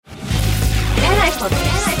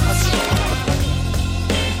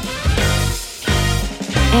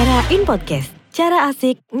Era In Podcast, cara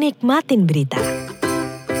asik nikmatin berita.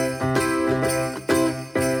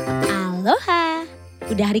 Aloha,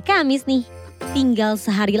 udah hari Kamis nih, tinggal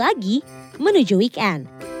sehari lagi menuju weekend.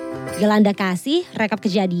 Yolanda kasih rekap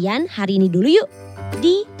kejadian hari ini dulu yuk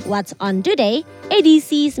di What's On Today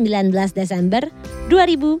edisi 19 Desember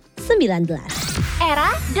 2019.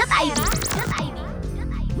 Era.id.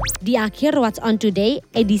 Di akhir What's On Today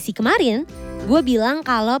edisi kemarin, gue bilang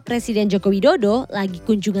kalau Presiden Joko Widodo lagi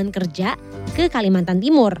kunjungan kerja ke Kalimantan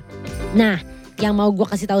Timur. Nah, yang mau gue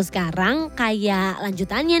kasih tahu sekarang kayak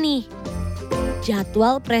lanjutannya nih.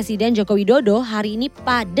 Jadwal Presiden Joko Widodo hari ini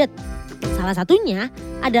padat. Salah satunya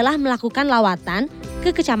adalah melakukan lawatan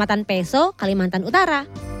ke Kecamatan Peso, Kalimantan Utara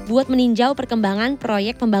buat meninjau perkembangan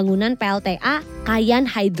proyek pembangunan PLTA Kayan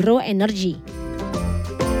Hydro Energy.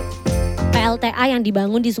 PLTA yang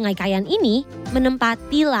dibangun di Sungai Kayan ini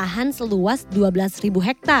menempati lahan seluas 12.000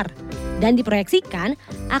 hektar dan diproyeksikan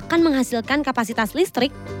akan menghasilkan kapasitas listrik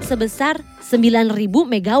sebesar 9.000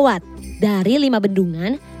 megawatt dari 5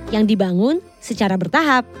 bendungan yang dibangun secara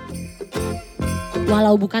bertahap.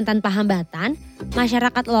 Walau bukan tanpa hambatan,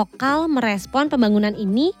 masyarakat lokal merespon pembangunan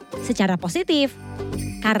ini secara positif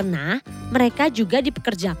karena mereka juga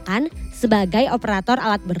dipekerjakan sebagai operator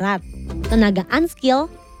alat berat, tenaga unskilled,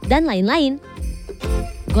 dan lain-lain.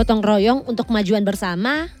 Gotong royong untuk kemajuan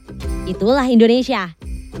bersama, itulah Indonesia.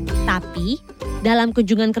 Tapi dalam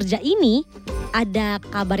kunjungan kerja ini ada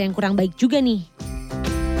kabar yang kurang baik juga nih.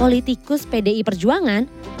 Politikus PDI Perjuangan,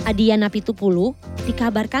 Adian Apitupulu,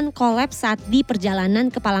 dikabarkan kolaps saat di perjalanan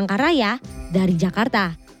ke Palangkaraya dari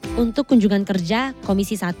Jakarta untuk kunjungan kerja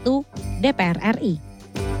Komisi 1 DPR RI.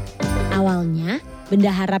 Awalnya,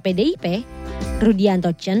 bendahara PDIP, Rudianto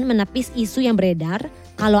Tjen menepis isu yang beredar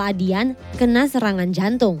kalau Adian kena serangan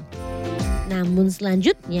jantung. Namun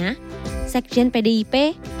selanjutnya, Sekjen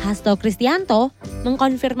PDIP Hasto Kristianto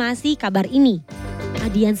mengkonfirmasi kabar ini.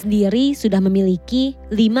 Adian sendiri sudah memiliki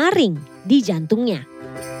 5 ring di jantungnya.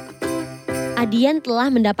 Adian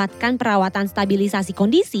telah mendapatkan perawatan stabilisasi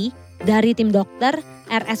kondisi dari tim dokter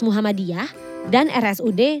RS Muhammadiyah dan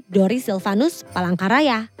RSUD Dori Silvanus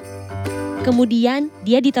Palangkaraya. Kemudian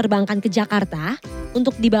dia diterbangkan ke Jakarta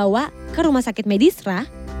untuk dibawa ke Rumah Sakit Medisra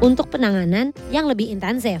untuk penanganan yang lebih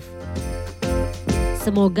intensif.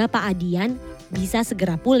 Semoga Pak Adian bisa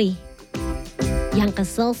segera pulih. Yang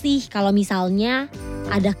kesel sih kalau misalnya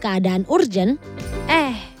ada keadaan urgent,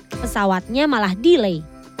 pesawatnya malah delay.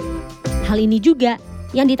 Hal ini juga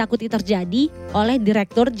yang ditakuti terjadi oleh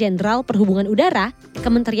Direktur Jenderal Perhubungan Udara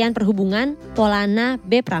Kementerian Perhubungan Polana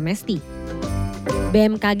B. Pramesti.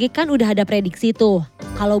 BMKG kan udah ada prediksi tuh,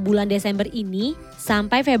 kalau bulan Desember ini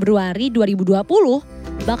sampai Februari 2020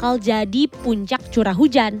 bakal jadi puncak curah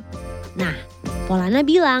hujan. Nah, Polana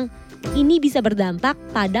bilang ini bisa berdampak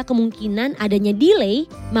pada kemungkinan adanya delay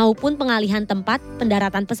maupun pengalihan tempat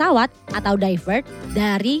pendaratan pesawat atau divert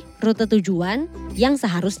dari rute tujuan yang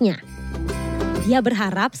seharusnya. Dia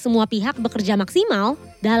berharap semua pihak bekerja maksimal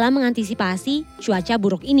dalam mengantisipasi cuaca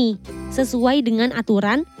buruk ini sesuai dengan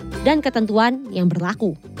aturan dan ketentuan yang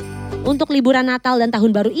berlaku. Untuk liburan Natal dan Tahun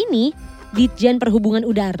Baru ini, Ditjen Perhubungan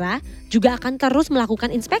Udara juga akan terus melakukan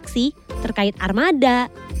inspeksi terkait armada,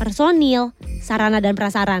 personil, sarana dan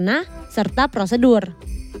prasarana, serta prosedur.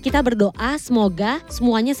 Kita berdoa semoga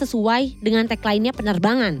semuanya sesuai dengan tagline-nya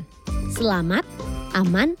penerbangan. Selamat,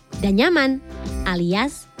 aman, dan nyaman,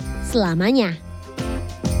 alias selamanya.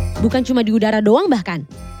 Bukan cuma di udara doang bahkan,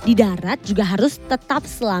 di darat juga harus tetap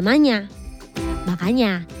selamanya.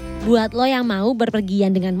 Makanya, buat lo yang mau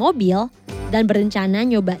berpergian dengan mobil dan berencana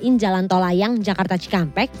nyobain jalan tol layang Jakarta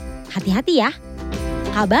Cikampek, hati-hati ya.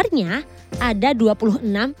 Kabarnya ada 26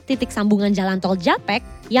 titik sambungan jalan tol Japek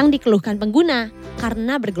yang dikeluhkan pengguna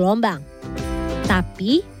karena bergelombang.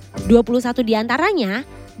 Tapi 21 diantaranya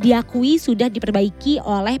diakui sudah diperbaiki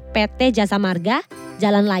oleh PT Jasa Marga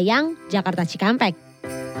Jalan Layang Jakarta Cikampek.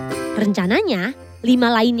 Rencananya 5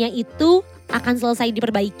 lainnya itu akan selesai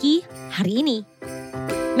diperbaiki hari ini.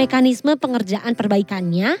 Mekanisme pengerjaan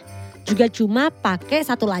perbaikannya juga cuma pakai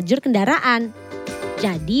 1 lajur kendaraan.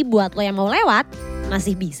 Jadi buat lo yang mau lewat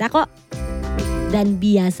masih bisa kok. Dan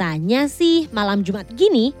biasanya sih malam Jumat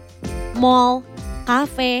gini, mall,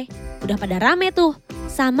 kafe udah pada rame tuh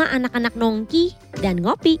sama anak-anak nongki dan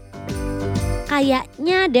ngopi.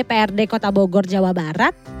 Kayaknya DPRD Kota Bogor, Jawa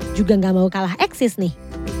Barat juga gak mau kalah eksis nih.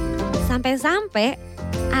 Sampai-sampai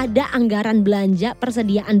ada anggaran belanja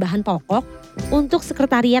persediaan bahan pokok untuk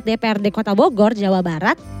Sekretariat DPRD Kota Bogor, Jawa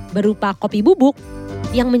Barat berupa kopi bubuk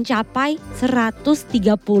yang mencapai 130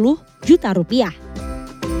 juta rupiah.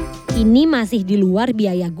 Ini masih di luar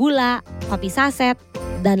biaya gula, kopi saset,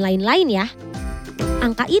 dan lain-lain ya.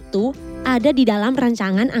 Angka itu ada di dalam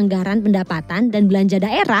Rancangan Anggaran Pendapatan dan Belanja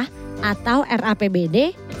Daerah atau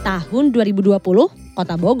RAPBD tahun 2020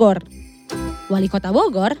 Kota Bogor. Wali Kota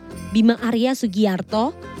Bogor, Bima Arya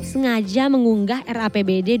Sugiarto, sengaja mengunggah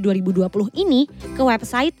RAPBD 2020 ini ke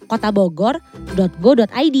website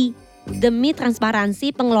kotabogor.go.id demi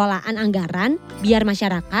transparansi pengelolaan anggaran biar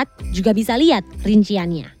masyarakat juga bisa lihat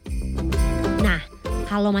rinciannya. Nah,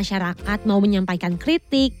 kalau masyarakat mau menyampaikan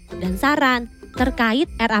kritik dan saran terkait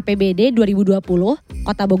RAPBD 2020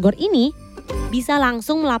 Kota Bogor ini, bisa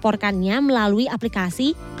langsung melaporkannya melalui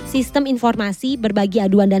aplikasi Sistem Informasi Berbagi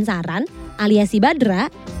Aduan dan Saran alias SIBADRA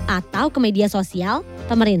atau ke media sosial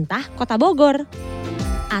pemerintah Kota Bogor.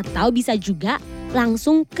 Atau bisa juga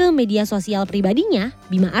langsung ke media sosial pribadinya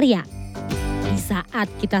Bima Arya. Di saat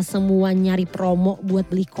kita semua nyari promo buat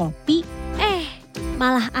beli kopi,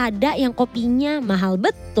 malah ada yang kopinya mahal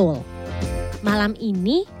betul. Malam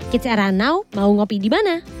ini Kids Era Now mau ngopi di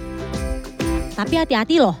mana? Tapi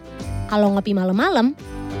hati-hati loh, kalau ngopi malam-malam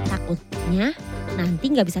takutnya nanti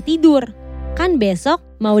nggak bisa tidur. Kan besok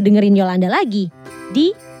mau dengerin Yolanda lagi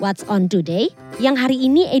di What's On Today yang hari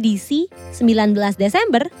ini edisi 19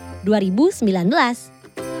 Desember 2019.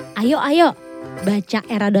 Ayo, baca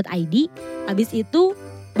era.id, habis itu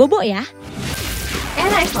bobo ya.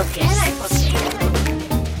 Era Podcast.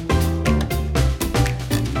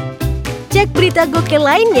 Cek berita gokil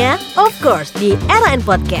lainnya, of course, di Era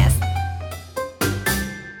Podcast.